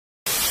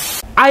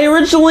I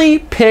originally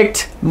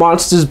picked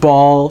Monsters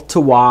Ball to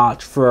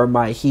watch for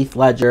my Heath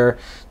Ledger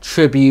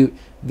tribute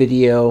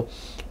video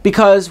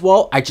because,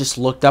 well, I just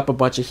looked up a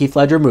bunch of Heath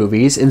Ledger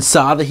movies and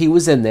saw that he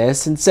was in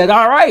this and said,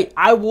 all right,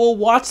 I will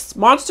watch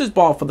Monsters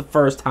Ball for the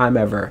first time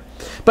ever.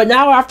 But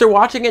now after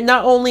watching it,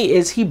 not only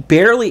is he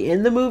barely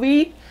in the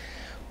movie,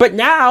 but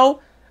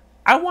now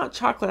I want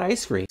chocolate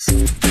ice cream.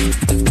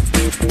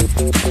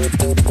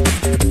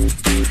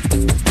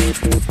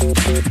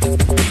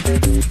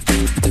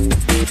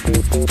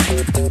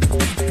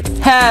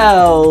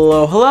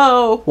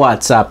 Hello,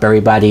 what's up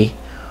everybody?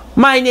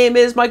 My name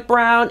is Mike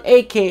Brown,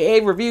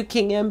 aka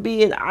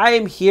ReviewKingMB, and I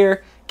am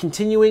here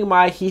continuing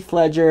my Heath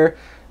Ledger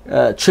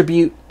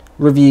tribute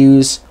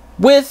reviews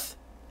with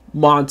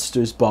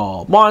Monsters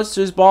Ball.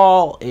 Monsters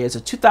Ball is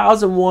a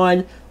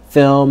 2001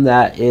 film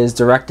that is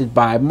directed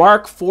by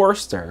Mark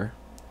Forster.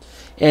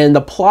 And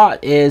the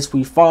plot is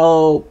we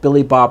follow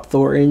Billy Bob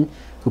Thornton,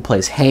 who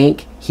plays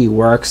Hank. He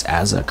works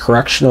as a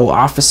correctional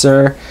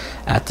officer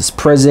at this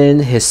prison.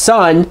 His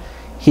son,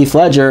 Heath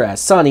Ledger,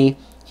 as Sonny,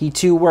 he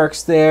too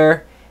works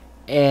there.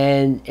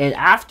 And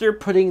after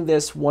putting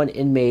this one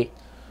inmate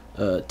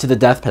to the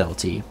death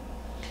penalty,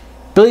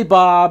 Billy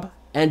Bob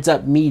ends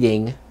up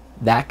meeting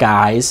that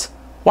guy's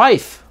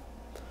wife.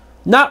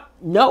 Not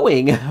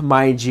knowing,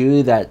 mind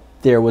you, that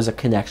there was a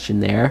connection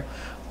there,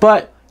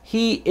 but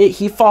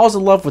he falls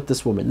in love with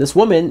this woman. This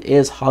woman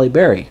is Holly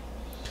Berry.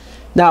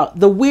 Now,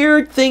 the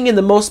weird thing and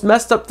the most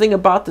messed up thing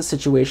about the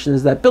situation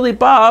is that Billy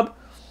Bob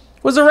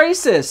was a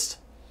racist.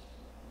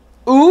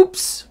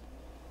 Oops.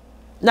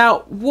 Now,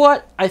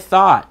 what I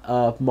thought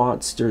of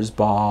Monsters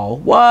Ball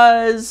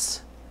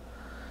was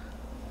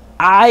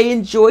I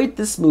enjoyed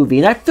this movie,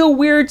 and I feel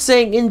weird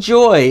saying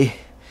enjoy.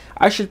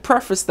 I should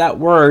preface that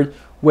word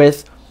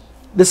with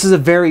this is a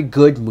very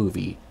good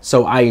movie,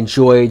 so I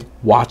enjoyed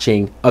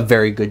watching a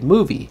very good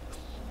movie.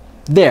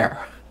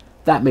 There,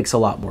 that makes a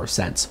lot more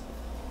sense.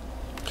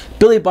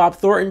 Billy Bob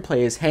Thornton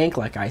plays Hank,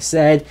 like I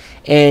said,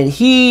 and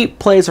he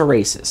plays a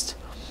racist,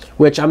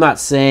 which I'm not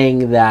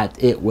saying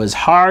that it was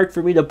hard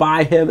for me to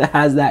buy him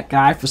as that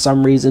guy. For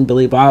some reason,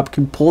 Billy Bob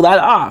can pull that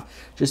off,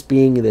 just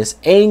being this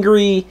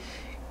angry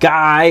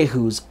guy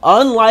who's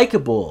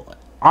unlikable.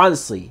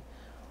 Honestly,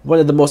 one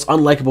of the most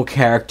unlikable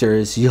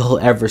characters you'll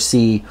ever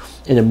see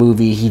in a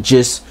movie. He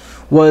just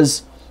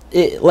was,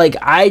 like,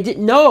 I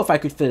didn't know if I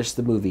could finish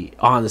the movie,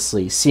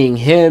 honestly. Seeing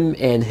him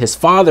and his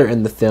father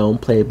in the film,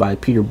 played by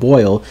Peter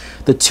Boyle,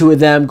 the two of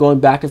them going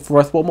back and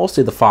forth, well,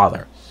 mostly the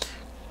father,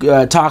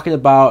 talking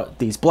about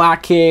these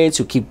black kids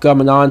who keep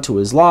coming onto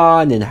his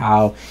lawn and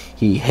how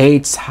he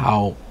hates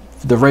how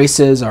the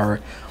races are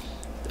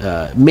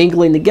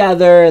mingling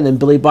together. And then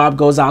Billy Bob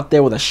goes out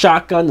there with a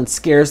shotgun and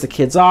scares the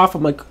kids off.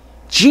 I'm like,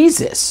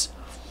 Jesus.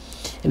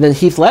 And then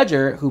Heath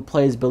Ledger, who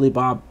plays Billy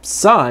Bob's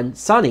son,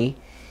 Sonny,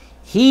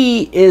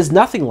 he is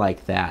nothing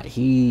like that.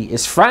 He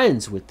is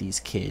friends with these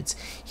kids.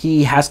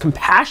 He has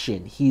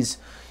compassion. He's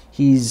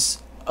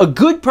a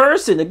good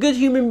person, a good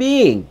human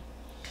being.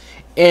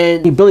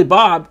 And Billy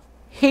Bob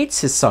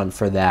hates his son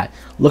for that.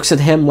 Looks at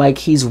him like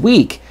he's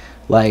weak,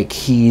 like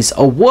he's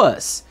a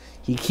wuss.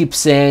 He keeps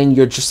saying,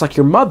 you're just like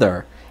your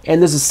mother. And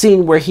there's a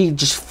scene where he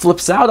just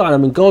flips out on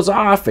him and goes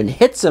off and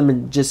hits him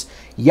and just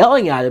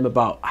yelling at him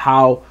about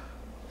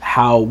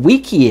how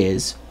weak he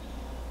is.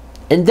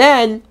 And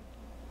then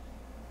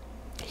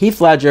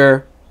Heath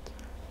Ledger,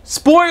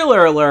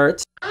 spoiler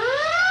alert,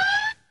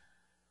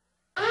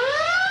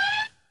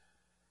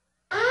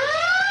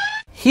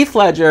 Heath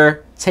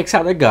Ledger takes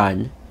out a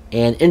gun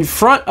and in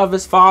front of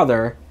his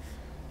father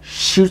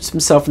shoots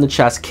himself in the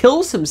chest,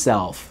 kills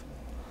himself.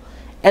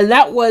 And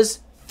that was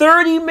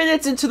 30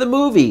 minutes into the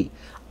movie.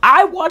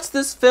 I watched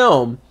this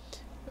film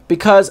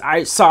because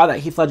I saw that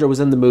Heath Ledger was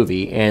in the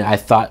movie and I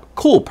thought,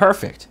 cool,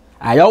 perfect.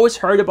 I'd always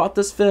heard about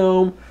this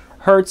film,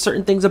 heard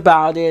certain things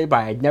about it, but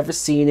I'd never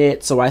seen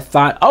it. So I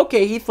thought,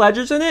 okay, Heath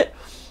Ledger's in it.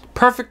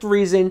 Perfect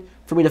reason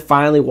for me to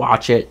finally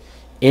watch it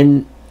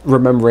in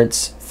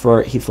remembrance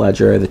for Heath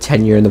Ledger, the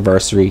 10-year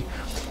anniversary.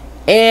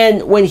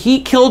 And when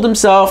he killed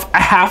himself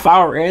a half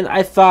hour in,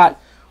 I thought,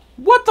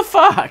 what the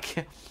fuck?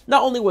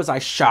 Not only was I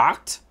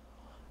shocked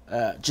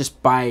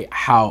just by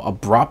how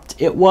abrupt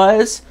it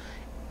was,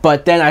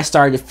 but then I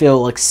started to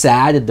feel like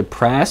sad and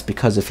depressed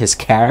because of his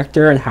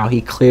character and how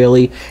he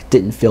clearly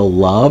didn't feel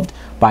loved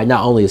by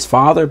not only his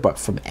father, but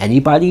from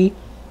anybody.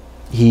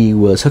 He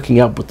was hooking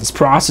up with this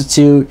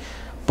prostitute,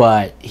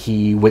 but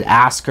he would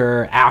ask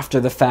her after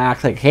the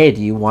fact, like, hey,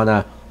 do you want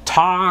to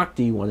talk?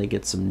 Do you want to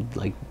get some,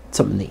 like,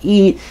 something to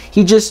eat?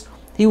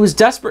 He was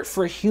desperate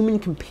for a human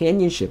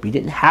companionship. He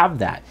didn't have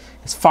that.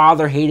 His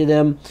father hated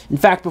him. In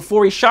fact,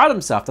 before he shot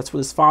himself, that's what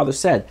his father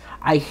said.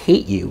 I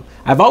hate you.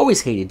 I've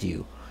always hated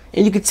you.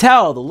 And you could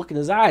tell the look in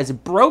his eyes.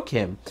 It broke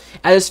him.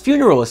 At his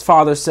funeral, his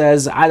father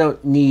says, I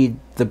don't need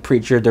the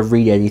preacher to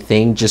read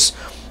anything. Just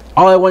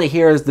all I want to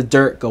hear is the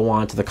dirt go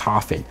on to the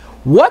coffin.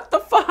 What the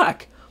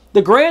fuck?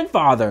 The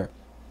grandfather,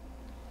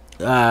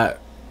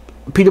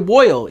 Peter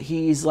Boyle,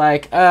 he's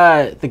like,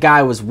 the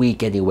guy was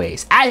weak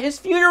anyways. At his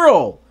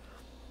funeral.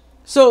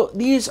 So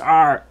these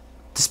are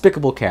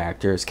despicable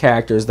characters,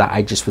 characters that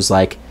I just was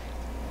like,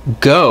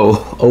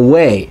 go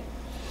away.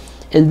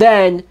 And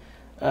then,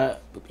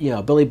 you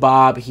know, Billy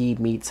Bob, he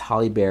meets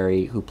Halle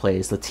Berry, who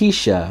plays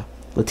Letitia.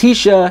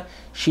 Letitia,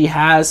 she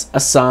has a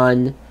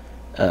son.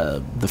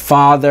 The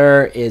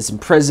father is in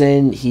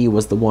prison. He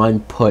was the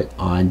one put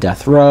on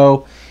death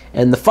row.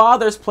 And the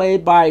father's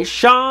played by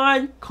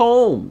Sean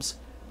Combs.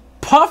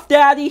 Puff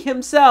Daddy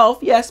himself,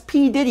 yes,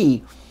 P.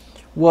 Diddy,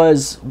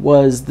 was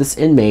this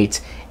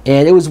inmate.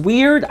 And it was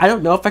weird. I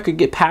don't know if I could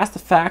get past the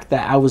fact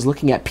that I was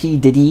looking at P.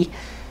 Diddy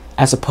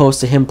as opposed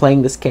to him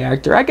playing this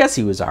character. I guess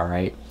he was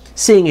alright.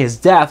 Seeing his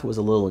death was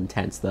a little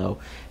intense, though.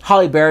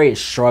 Halle Berry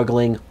is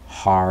struggling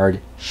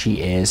hard.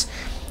 She is.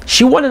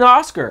 She won an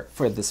Oscar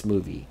for this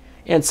movie.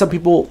 And some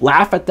people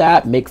laugh at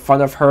that, make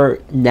fun of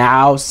her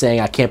now, saying,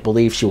 I can't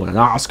believe she won an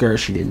Oscar,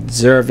 she didn't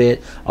deserve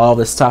it, all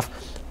this stuff.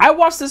 I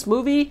watched this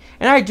movie,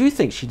 and I do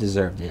think she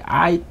deserved it.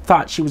 I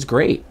thought she was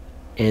great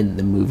in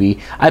the movie.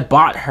 I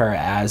bought her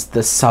as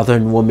the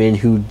Southern woman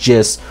who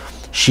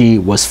she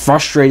was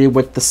frustrated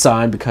with the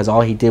son because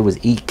all he did was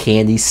eat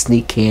candy,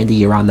 sneak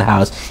candy around the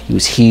house. He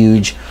was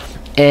huge.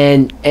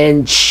 And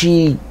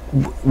she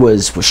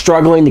was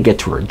struggling to get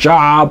to her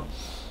job.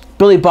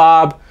 Billy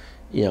Bob,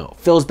 you know,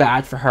 feels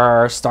bad for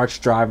her, starts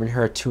driving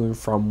her to and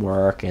from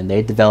work, and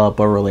they develop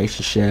a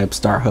relationship,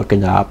 start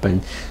hooking up,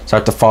 and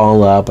start to fall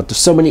in love. But there's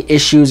so many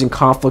issues and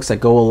conflicts that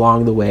go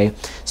along the way,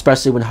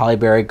 especially when Halle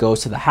Berry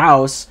goes to the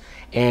house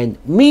and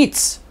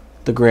meets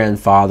the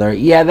grandfather.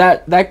 Yeah,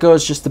 that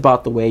goes just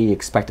about the way you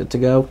expect it to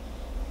go.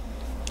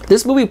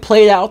 This movie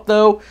played out,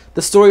 though.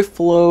 The story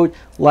flowed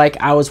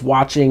like I was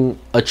watching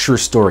a true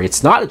story.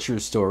 It's not a true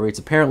story. It's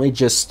apparently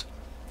just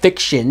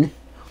fiction.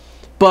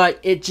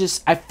 But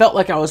I felt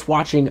like I was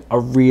watching a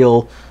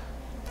real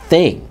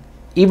thing.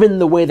 Even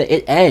the way that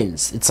it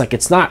ends, it's like,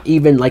 it's not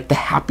even like the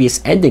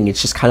happiest ending.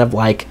 It's just kind of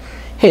like,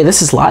 hey, this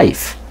is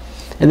life.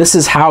 And this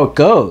is how it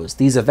goes.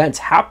 These events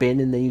happen,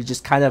 and then you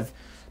just kind of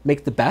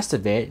make the best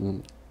of it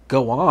and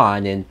go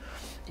on. And,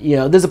 you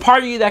know, there's a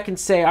part of you that can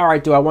say, all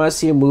right, do I want to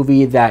see a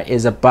movie that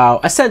is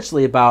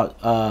essentially about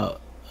a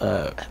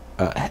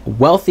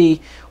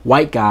wealthy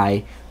white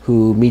guy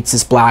who meets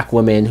this black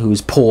woman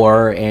who's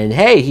poor, and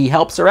hey, he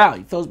helps her out.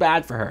 He feels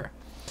bad for her.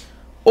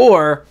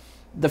 Or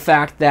the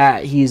fact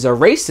that he's a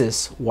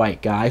racist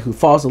white guy who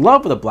falls in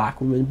love with a black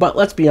woman, but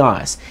let's be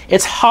honest,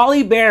 it's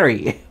Halle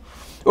Berry.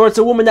 Or it's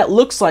a woman that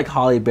looks like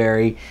Halle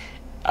Berry.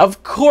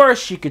 Of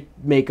course you could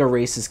make a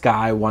racist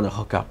guy want to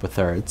hook up with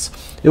her.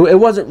 It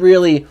wasn't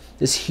really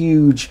this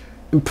huge,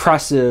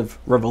 impressive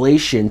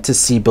revelation to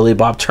see Billy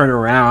Bob turn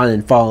around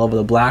and fall in love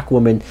with a black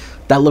woman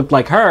that looked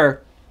like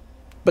her.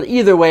 But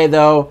either way,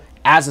 though,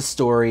 as a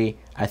story,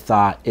 I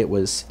thought it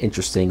was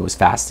interesting. It was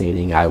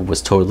fascinating. I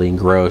was totally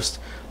engrossed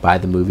by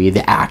the movie.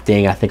 The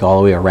acting, I think all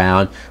the way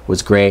around,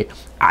 was great.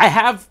 I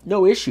have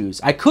no issues.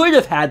 I could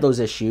have had those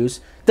issues.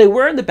 They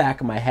were in the back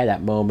of my head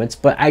at moments,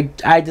 but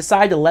I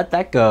decided to let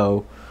that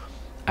go.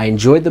 I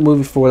enjoyed the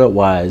movie for what it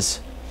was.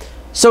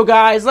 So,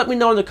 guys, let me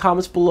know in the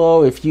comments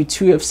below if you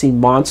too have seen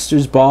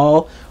Monsters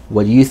Ball.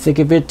 What do you think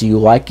of it? Do you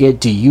like it?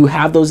 Do you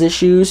have those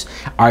issues?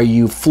 Are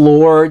you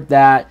floored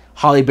that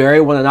Halle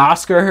Berry won an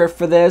Oscar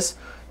for this?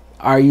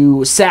 Are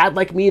you sad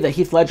like me that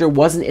Heath Ledger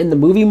wasn't in the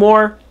movie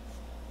more?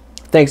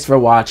 Thanks for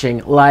watching.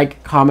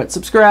 Like, comment,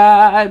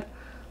 subscribe.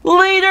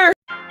 Later!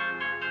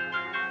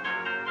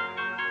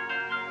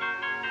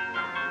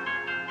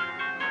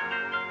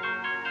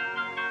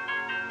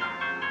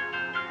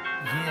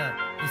 Yeah,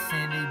 it's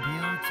in the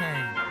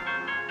building.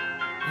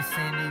 It's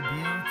in the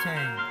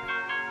building.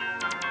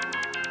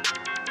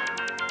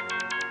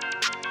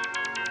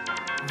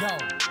 Yo,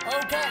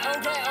 okay.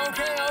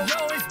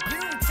 Yo, it's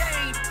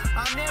butane. I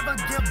never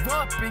give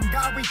up, in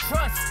God we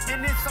trust,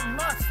 and it's a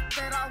must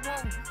that I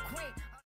won't.